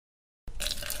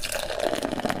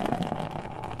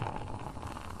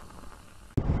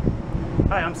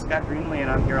Hi, I'm Scott Greenlee, and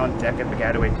I'm here on deck at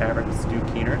Baggataway Tavern with Stu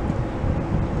Keener.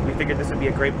 We figured this would be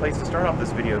a great place to start off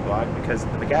this video vlog because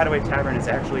the Baggataway Tavern is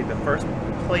actually the first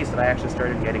place that I actually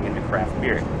started getting into craft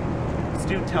beer.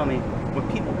 Stu, tell me, when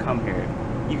people come here,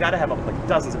 you gotta have like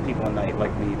dozens of people a night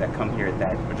like me that come here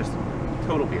that are just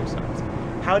total beer snobs.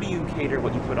 How do you cater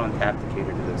what you put on tap to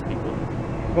cater to those people?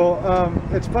 Well,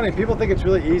 it's funny, people think it's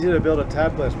really easy to build a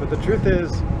tap list, but the truth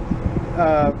is,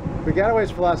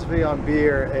 Baggataway's philosophy on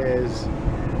beer is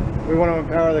we want to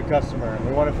empower the customer.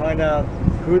 We want to find out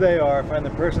who they are, find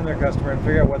the person, their customer, and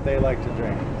figure out what they like to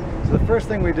drink. So the first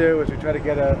thing we do is we try to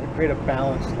create a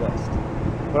balanced list.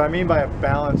 What I mean by a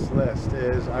balanced list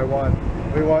is we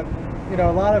want, you know,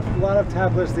 a lot of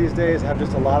tap lists these days have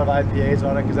just a lot of IPAs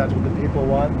on it because that's what the people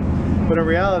want. But in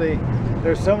reality,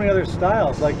 there's so many other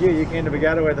styles. Like you came to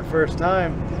Baggataway the first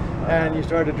time and you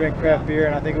started to drink craft beer,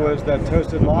 and I think it was that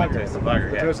toasted lager. Toasted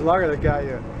lager, yeah. Toasted lager that got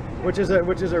you, which is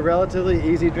a relatively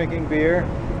easy drinking beer,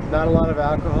 not a lot of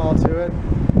alcohol to it.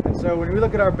 And so when we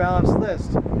look at our balanced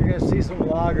list, you're going to see some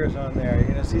lagers on there, you're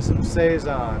going to see some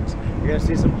saisons, you're going to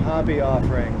see some hoppy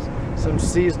offerings, some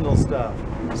seasonal stuff,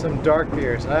 some dark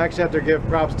beers. And I actually have to give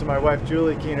props to my wife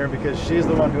Julie Keener because she's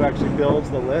the one who actually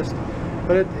builds the list.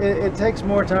 But it takes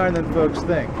more time than folks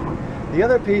think. The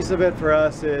other piece of it for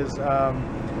us is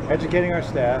educating our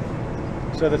staff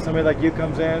so that somebody like you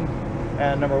comes in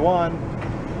and number one,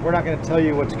 we're not going to tell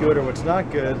you what's good or what's not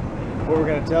good. What we're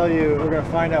going to tell you, we're going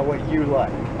to find out what you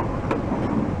like.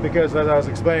 Because as I was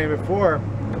explaining before,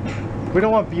 we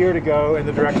don't want beer to go in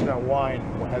the direction that wine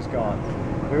has gone.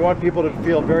 We want people to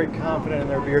feel very confident in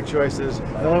their beer choices.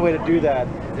 And the only way to do that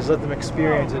is let them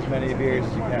experience as many beers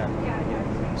as you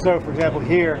can. So for example,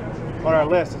 here on our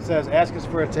list it says, ask us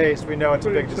for a taste, we know it's a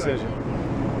big decision.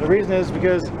 The reason is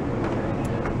because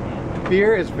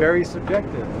beer is very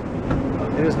subjective.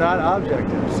 It is not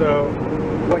objective. So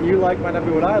what you like might not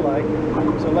be what I like.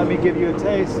 So let me give you a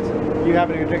taste. You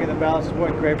happen to be drinking the Ballast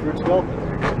Point Grapefruit Sculpin.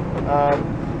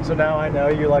 So now I know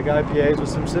you like IPAs with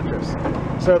some citrus.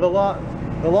 So the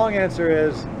long answer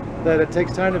is that it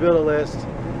takes time to build a list.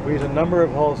 We use a number of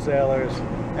wholesalers,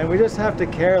 and we just have to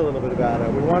care a little bit about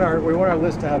it. We want our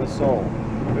list to have a soul.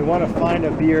 We want to find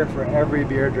a beer for every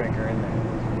beer drinker in there.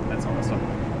 That's awesome.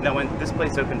 Now, when this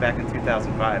place opened back in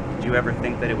 2005, did you ever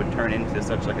think that it would turn into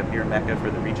such like a beer mecca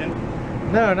for the region?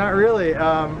 No, not really.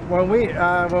 When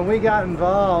we got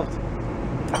involved,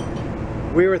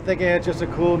 we were thinking it's just a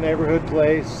cool neighborhood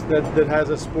place that has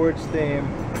a sports theme.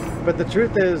 But the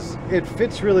truth is, it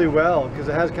fits really well because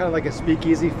it has kind of like a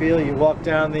speakeasy feel. You walk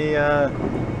down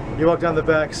the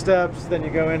back steps, then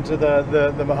you go into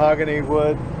the mahogany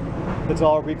wood. It's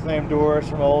all reclaimed doors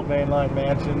from old mainline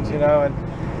mansions, you know, and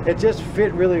it just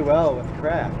fit really well with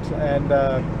craft. And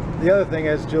the other thing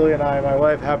is, Julie and I, my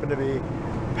wife, happen to be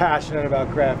passionate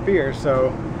about craft beer, so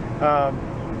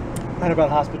and about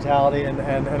hospitality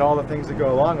and all the things that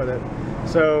go along with it.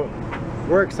 So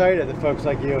we're excited that folks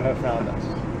like you have found us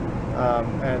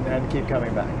and keep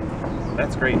coming back.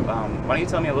 That's great. Why don't you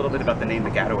tell me a little bit about the name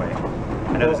Baggataway?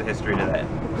 I know there's a history to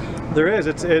that. There is.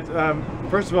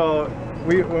 First of all,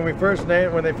 when they first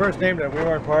named it, we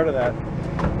weren't part of that.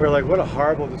 We were like, what a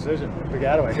horrible decision,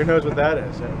 Baggataway. Who knows what that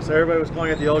is? So everybody was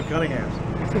calling it the Old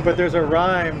Cunninghams. But there's a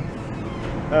rhyme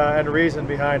and reason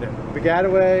behind it.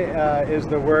 Baggataway is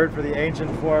the word for the ancient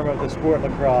form of the sport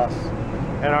lacrosse.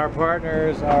 And our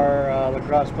partners are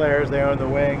lacrosse players. They own the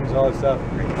wings, all that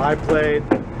stuff. I played.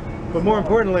 But more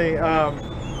importantly,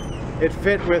 it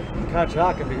fit with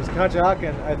Conshohocken because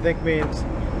Conshohocken, I think, means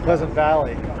Pleasant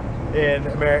Valley in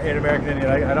American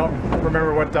Indian. I don't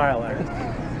remember what dialect.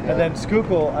 And then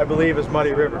Schuylkill, I believe, is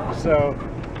Muddy River. So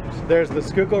there's the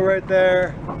Schuylkill right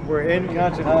there. We're in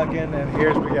Conshohocken, and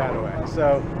here's Baggataway.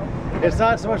 So it's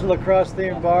not so much a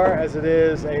lacrosse-themed bar as it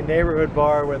is a neighborhood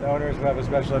bar with owners who have a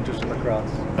special interest in lacrosse.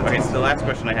 Okay, so the last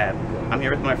question I had. I'm here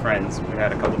with my friends. We've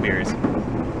had a couple beers.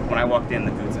 When I walked in,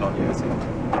 the food smelled good.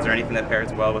 Is there anything that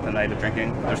pairs well with a night of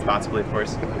drinking? Responsibly, of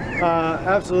course.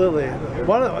 Absolutely.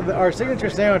 One of our signature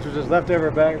sandwich, which is left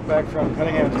over back from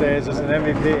Cunningham's days, is an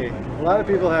MVP. A lot of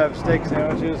people have steak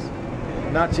sandwiches,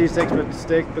 not cheesesteaks, but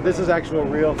steak. But this is actual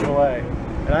real filet,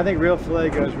 and I think real filet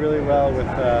goes really well with.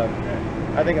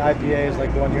 I think IPAs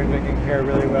like the one you're drinking pair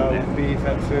really well with beef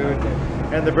and food.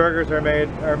 And the burgers are made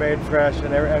fresh,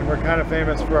 and we're kind of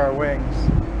famous for our wings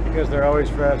because they're always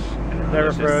fresh,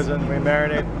 never frozen. We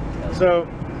marinate. So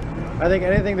I think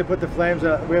anything to put the flames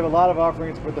out. We have a lot of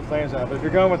offerings to put the flames out. But if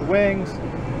you're going with wings,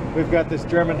 we've got this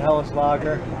German Helles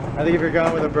Lager. I think if you're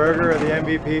going with a burger or the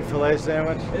MVP filet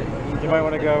sandwich, you might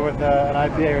want to go with an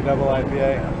IPA or double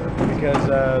IPA. because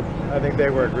I think they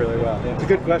work really well. It's a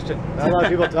good question. Not a lot of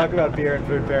people talk about beer and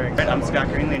food pairings. All right, I'm Scott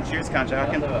Greenlee, and cheers,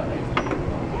 Conshohocken.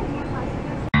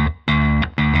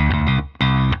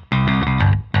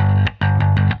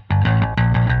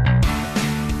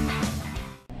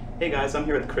 Hey guys, I'm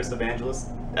here with Chris Evangelist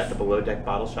at the Below Deck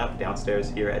Bottle Shop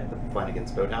downstairs here at the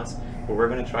Flanagan's Boathouse, where we're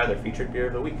going to try their featured beer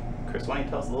of the week. Chris, why don't you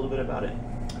tell us a little bit about it?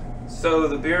 So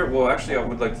the beer, well actually I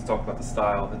would like to talk about the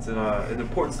style. It's an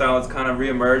important style. It's kind of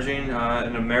re-emerging in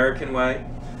an American way.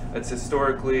 It's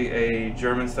historically a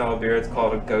German style beer. It's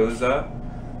called a Gose.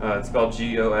 It's spelled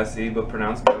G-O-S-E but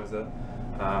pronounced Gose.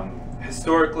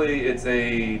 Historically it's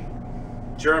a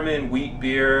German wheat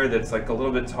beer that's like a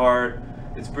little bit tart.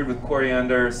 It's brewed with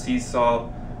coriander, sea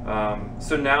salt.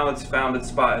 So now it's found its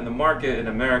spot in the market in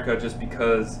America just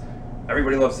because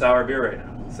everybody loves sour beer right now.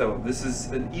 So this is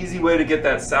an easy way to get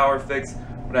that sour fix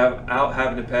without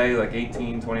having to pay like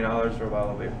 $18, $20 for a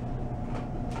bottle of beer.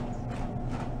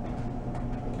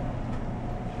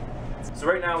 So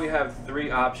right now we have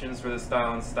 3 options for this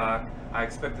style in stock. I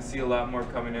expect to see a lot more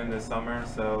coming in this summer,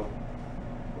 so.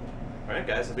 Alright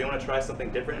guys, if you want to try something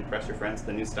different and impress your friends with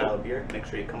the new style of beer, make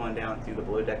sure you come on down to the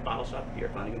Below Deck Bottle Shop here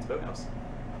at Flanagan's Boathouse.